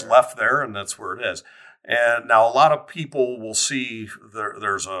were just left there, and that's where it is. And now a lot of people will see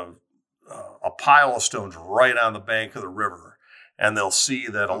there's a pile of stones right on the bank of the river. And they'll see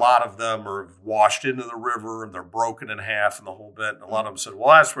that a lot of them are washed into the river and they're broken in half and the whole bit. And a lot of them said,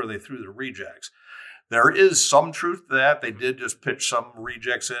 well, that's where they threw the rejects. There is some truth to that. They did just pitch some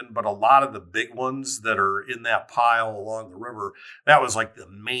rejects in, but a lot of the big ones that are in that pile along the river, that was like the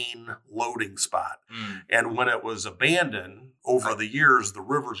main loading spot. And when it was abandoned over the years, the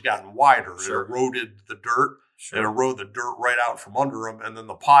river's gotten wider. It eroded the dirt. It eroded the dirt right out from under them, and then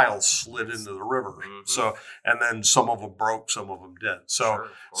the piles slid into the river. So, and then some of them broke, some of them didn't. So,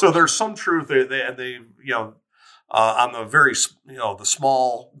 so there's some truth. They on the very, the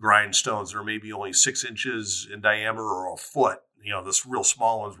small grindstones, they're maybe only 6 inches in diameter or a foot. This real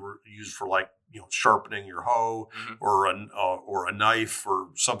small ones were used for like, sharpening your hoe or a knife or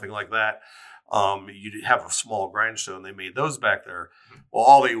something like that. You'd have a small grindstone. They made those back there. Well,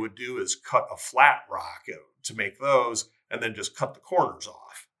 all they would do is cut a flat rock to make those, and then just cut the corners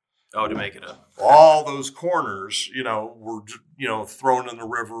off. Oh, to make it up. All those corners, were thrown in the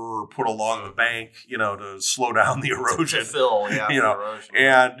river or put along the bank, to slow down the erosion. To fill, the erosion.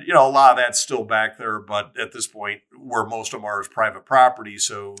 And a lot of that's still back there, but at this point, where most of them are is private property,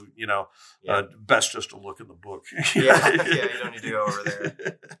 so best just to look in the book. You don't need to go over there.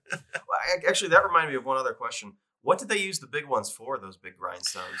 Well, actually, that reminded me of one other question. What did they use the big ones for, those big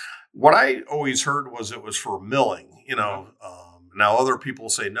grindstones? What I always heard was it was for milling, Now other people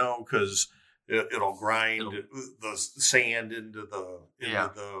say no, because it'll grind the sand into the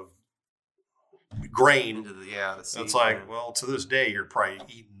grain. Into the seed. It's like, well, to this day, you're probably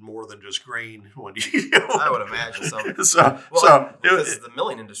eating more than just grain when you. I would imagine so. Because the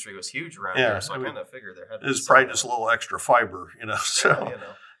milling industry was huge around here, so I kind of figured there had to be. It's probably just a little extra fiber, So.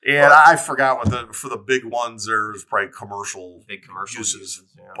 And I forgot for the big ones, there's probably big commercial uses.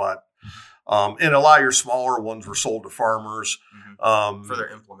 But and a lot of your smaller ones were sold to farmers for their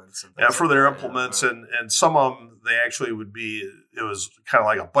implements. And some of them they actually it was kind of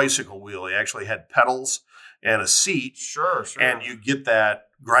like a bicycle wheel. They actually had pedals and a seat. Sure. And you get that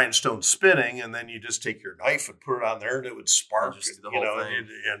grindstone spinning, and then you just take your knife and put it on there, and it would spark. Just the whole thing.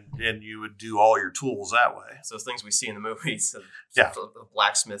 And you would do all your tools that way. So those things we see in the movies, the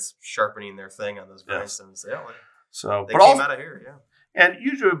blacksmiths sharpening their thing on those grindstones. Yeah. So they came out of here. Yeah. And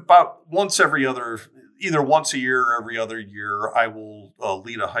usually about either once a year or every other year, I will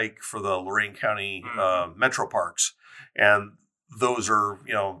lead a hike for the Lorain County Metro Parks, and those are,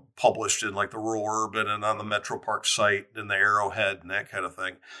 published in like the Rural Urban and on the Metro Park site and the Arrowhead and that kind of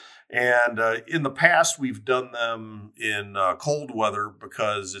thing. And in the past, we've done them in cold weather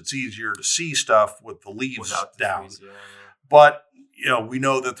because it's easier to see stuff with the leaves down. But, we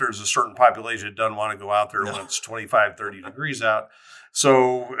know that there's a certain population that doesn't want to go out there when it's 25, 30 degrees out.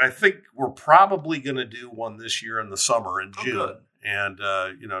 So I think we're probably going to do one this year in the summer in June. Good. And,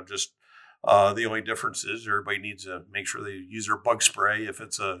 the only difference is everybody needs to make sure they use their bug spray if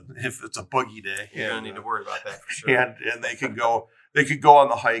it's a buggy day. You're going to need to worry about that for sure. And they can go on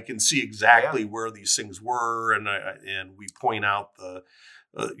the hike and see exactly where these things were, and we point out the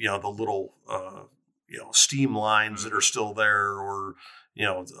little steam lines that are still there, or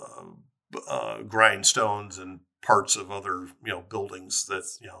grindstones and parts of other buildings that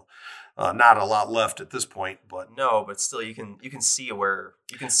not a lot left at this point, but still you can see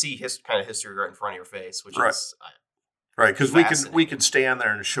kind of history right in front of your face, which is right, because we can stand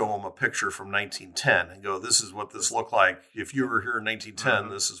there and show them a picture from 1910 and go, this is what this looked like. If you were here in 1910,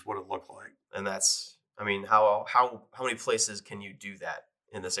 this is what it looked like. And that's, how many places can you do that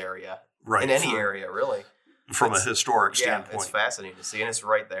in this area? Right, in any area really, from a historic standpoint. It's fascinating to see, and it's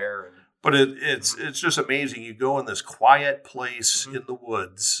right there. But it's just amazing. You go in this quiet place in the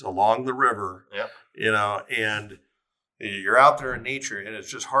woods along the river, and you're out there in nature, and it's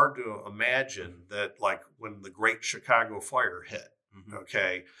just hard to imagine that, like when the Great Chicago Fire hit,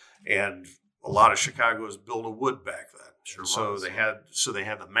 okay, and a lot of Chicago was built of wood back then. They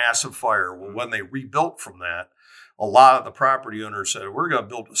had the massive fire. Well, when they rebuilt from that, a lot of the property owners said, we're going to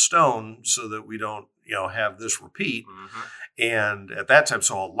build a stone so that we don't, have this repeat. And at that time,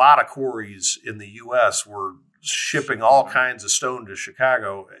 so a lot of quarries in the U.S. were shipping all kinds of stone to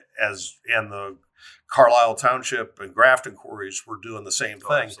Chicago, and the Carlisle Township and Grafton quarries were doing the same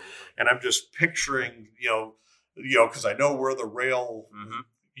thing. Absolutely. And I'm just picturing, because I know where the rail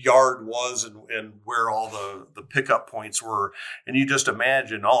yard was and where all the pickup points were. And you just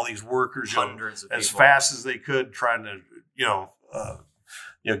imagine all these workers, hundreds of as people, fast as they could, trying to,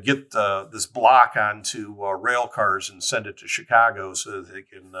 get this block onto rail cars and send it to Chicago so that they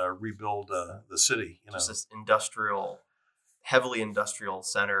can rebuild the city. Just this heavily industrial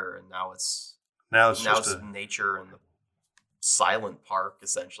center, and now it's nature and the silent park.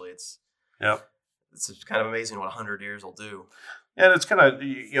 Essentially, it's kind of amazing what 100 years will do. And it's kind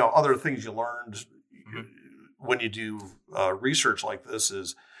of other things you learned when you do research like this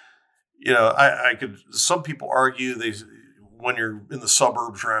is, some people argue when you're in the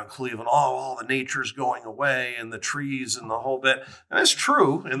suburbs around Cleveland, all the nature's going away and the trees and the whole bit. And it's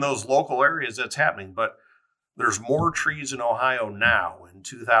true in those local areas that's happening, but there's more trees in Ohio now in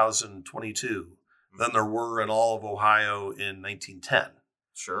 2022 than there were in all of Ohio in 1910.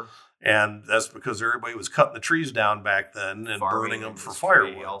 Sure. And that's because everybody was cutting the trees down back then and burning them for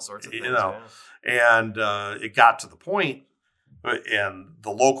firewood. All sorts of things. And it got to the point, and the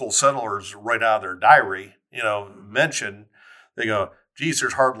local settlers, right out of their diary, mentioned, they go, geez,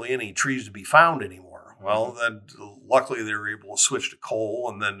 there's hardly any trees to be found anymore. Well, then luckily they were able to switch to coal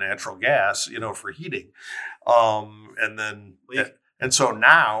and then natural gas, for heating. And so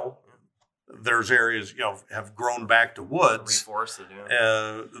now there's areas, have grown back to woods reforested,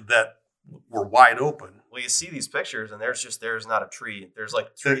 that were wide open. Well, you see these pictures, and there's not a tree. There's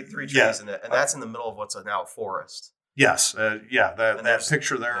like three trees in it, and that's in the middle of what's now a forest. Yes, that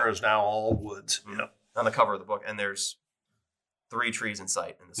picture there is now all woods. On the cover of the book, and there's 3 trees in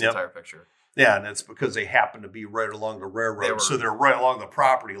sight in this entire picture. Yeah, and it's because they happen to be right along the railroad, so they're right along the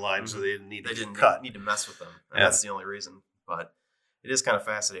property line, so they didn't need to mess with them. And that's the only reason. But it is kind of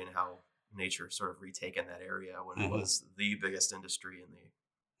fascinating how nature sort of retaken that area when it was the biggest industry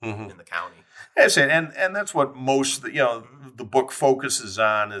in the county. Yes, and that's what most the book focuses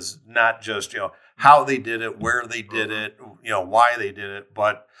on, is not just how they did it, where they did it, why they did it,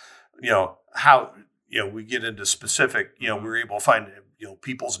 but how we get into specific. We were able to find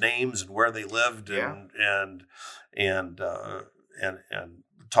people's names and where they lived and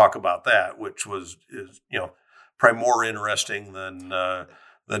talk about that, which is probably more interesting than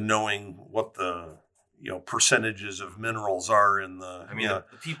knowing what the percentages of minerals are in the. I mean, the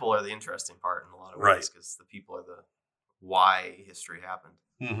people are the interesting part in a lot of ways, because the people are the why history happened.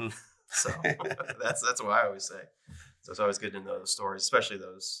 Mm-hmm. So that's what I always say. So it's always good to know those stories, especially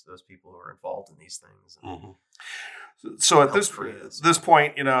those people who are involved in these things. So at this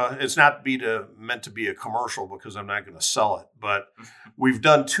point, it's not meant to be a commercial, because I'm not going to sell it. But we've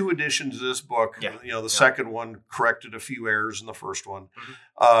done 2 editions of this book. The second one corrected a few errors in the first one.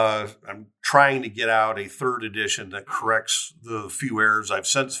 I'm trying to get out a 3rd edition that corrects the few errors I've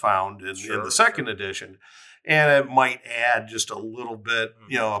since found in the second edition. And it might add just a little bit,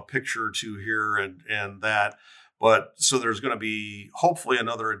 a picture or 2 here and that. But so there's going to be hopefully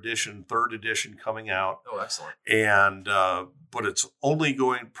another edition, 3rd edition coming out. Oh, excellent! And but it's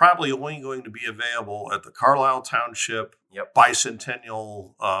probably only going to be available at the Carlisle Township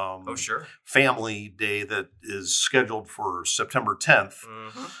Bicentennial Family Day that is scheduled for September 10th.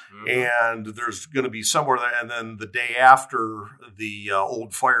 And there's going to be somewhere there, and then the day after, the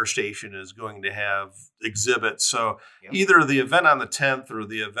old fire station is going to have exhibits. So either the event on the 10th or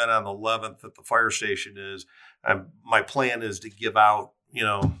the event on the 11th at the fire station is. My plan is to give out,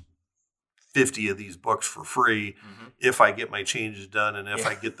 50 of these books for free if I get my changes done and if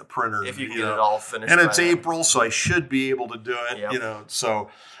I get the printer. If you get it all finished. And it's April, so I should be able to do it, So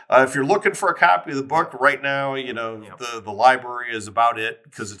if you're looking for a copy of the book right now, the library is about it,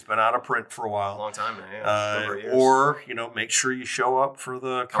 because it's been out of print for a while. A long time now, over years. Or, make sure you show up for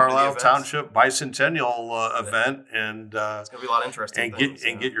the Carlisle Township Bicentennial event, and it's going to be a lot of interesting things.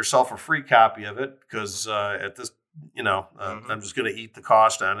 Get yourself a free copy of it, because at this I'm just going to eat the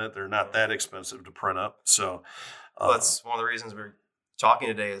cost on it. They're not that expensive to print up. So that's one of the reasons we're talking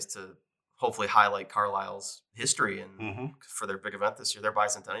today, is to hopefully highlight Carlisle's history and for their big event this year, their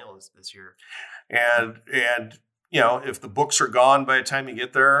bicentennial this year. And if the books are gone by the time you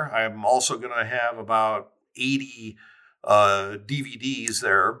get there, I'm also going to have about 80 DVDs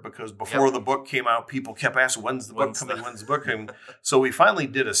there, because before the book came out, people kept asking, when's the book coming? So we finally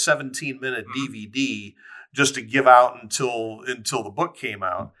did a 17-minute DVD just to give out until the book came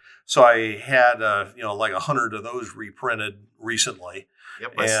out. So I had like 100 of those reprinted recently.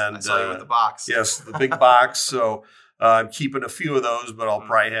 Yep, I saw you with the box. Yes, the big box. So I'm keeping a few of those, but I'll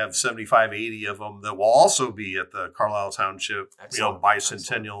probably have 75, 80 of them that will also be at the Carlisle Township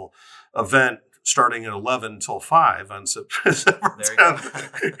Bicentennial event, starting at 11 till 5 on September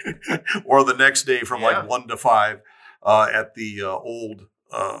 10th. Or the next day from 1 to 5 at the old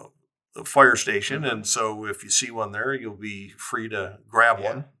fire station, and so if you see one there, you'll be free to grab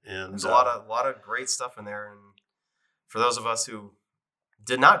one. And there's a lot of great stuff in there. And for those of us who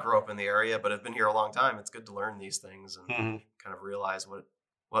did not grow up in the area but have been here a long time, it's good to learn these things and kind of realize what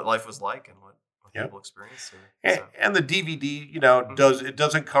life was like and what people experienced. And the DVD,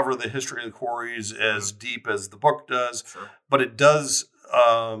 doesn't cover the history of the quarries as deep as the book does, but it does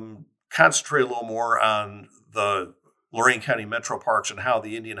concentrate a little more on the Lorain County Metro Parks and how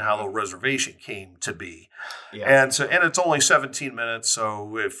the Indian Hollow Reservation came to be. Yeah. And it's only 17 minutes,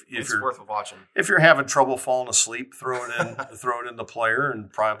 so if you're worth watching. If you're having trouble falling asleep, throw it in the player,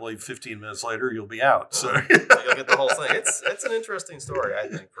 and probably 15 minutes later you'll be out. So you'll get the whole thing. It's an interesting story, I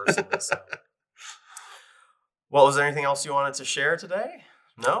think, personally. So. Well, was there anything else you wanted to share today?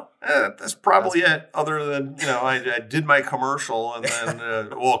 No? That's probably it, other than, I did my commercial and then,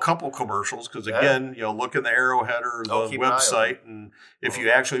 a couple commercials, because again, look in the Arrowhead or the website, and if you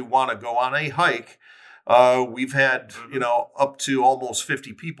actually want to go on a hike, we've had, up to almost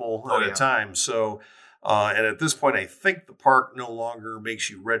 50 people at a time. So, and at this point, I think the park no longer makes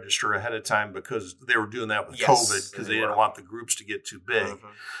you register ahead of time, because they were doing that with COVID, because they didn't want the groups to get too big.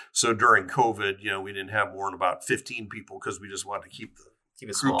 So during COVID, we didn't have more than about 15 people, because we just wanted to keep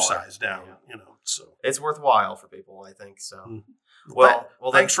the group size down, so it's worthwhile for people, I think. So, well,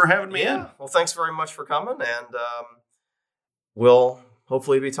 thanks for having me in. Well, thanks very much for coming, and we'll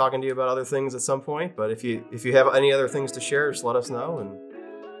hopefully be talking to you about other things at some point. But if you have any other things to share, just let us know, and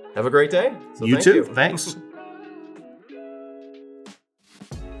have a great day. So you too. Thanks.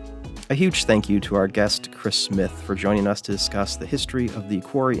 A huge thank you to our guest, Chris Smith, for joining us to discuss the history of the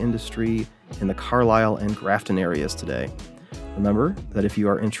quarry industry in the Carlisle and Grafton areas today. Remember that if you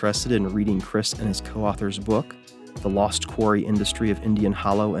are interested in reading Chris and his co-author's book, The Lost Quarry Industry of Indian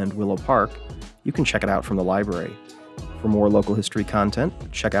Hollow and Willow Park, you can check it out from the library. For more local history content,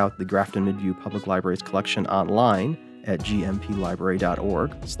 check out the Grafton Midview Public Library's collection online at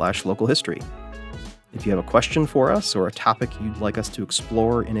gmplibrary.org/localhistory. If you have a question for us or a topic you'd like us to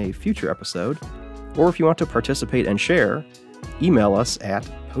explore in a future episode, or if you want to participate and share, email us at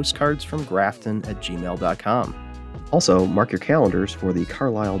postcardsfromgrafton@gmail.com. Also, mark your calendars for the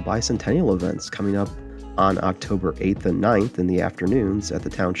Carlisle Bicentennial events coming up on October 8th and 9th in the afternoons at the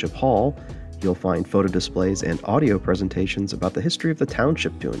Township Hall. You'll find photo displays and audio presentations about the history of the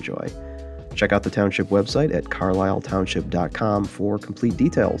township to enjoy. Check out the township website at carlisletownship.com for complete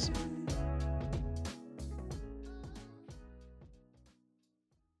details.